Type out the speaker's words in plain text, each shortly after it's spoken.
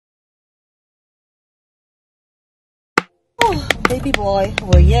Baby boy,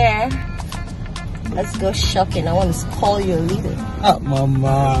 we're here. Let's go shopping. I want to call you a leader. Ah,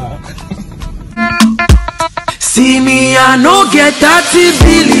 mama. See me, I no get 30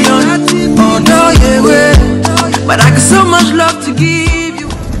 billion. Oh no, yeah, way. But I got so much love to give you.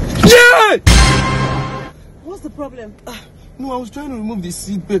 Yeah! What's the problem? No, I was trying to remove the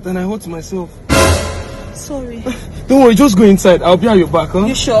seat belt and I hurt myself. Sorry. Don't worry, just go inside. I'll be at your back, huh?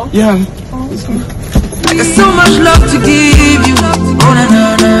 You sure? Yeah. Oh. Let's go. I got so much love to give you. Oh na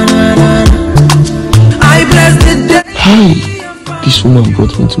na na na na. I bless the day. Hi. This woman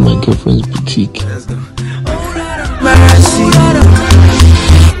brought me to my girlfriend's boutique. Let's go. Mercy.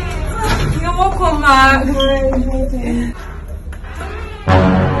 You're welcome, ma.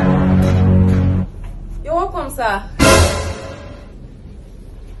 You're welcome, sir.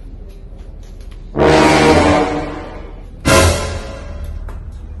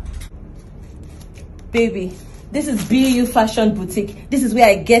 Baby, this is BU Fashion Boutique. This is where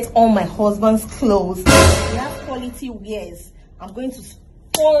I get all my husband's clothes. They have quality wears. I'm going to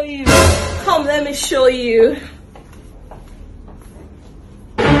spoil you. Come, let me show you.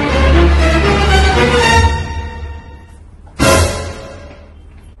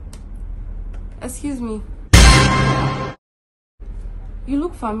 Excuse me. You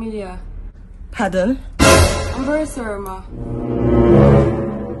look familiar. Pardon? I'm very sorry, ma.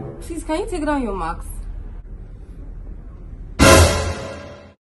 Please, can you take down your marks?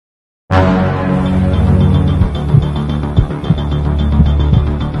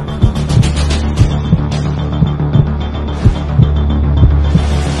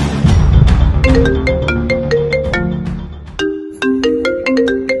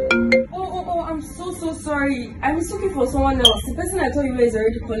 Sorry, I was looking for someone else. The person I told you is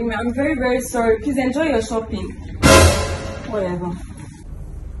already calling me. I'm very, very sorry. Please enjoy your shopping. Whatever.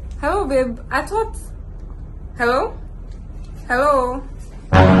 Hello, babe. I thought... Hello? Hello?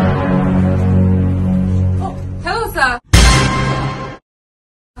 Oh, hello, sir.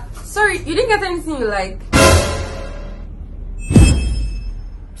 Sorry, you didn't get anything you like.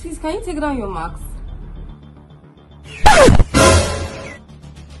 Please, can you take down your marks?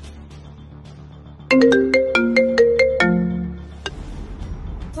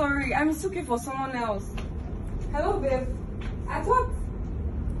 Sorry, I'm looking for someone else. Hello, babe. I thought...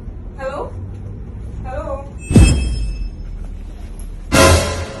 Hello? Hello?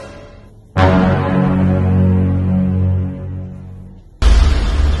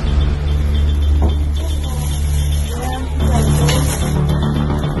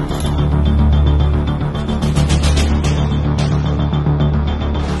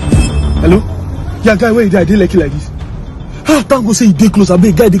 Hello? Yeah, guy, where you there? I didn't like it like this. Ah, thank God say you dey close. I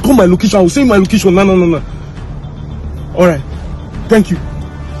beg, guy, they call my location. I will send my location. No. Alright. Thank you.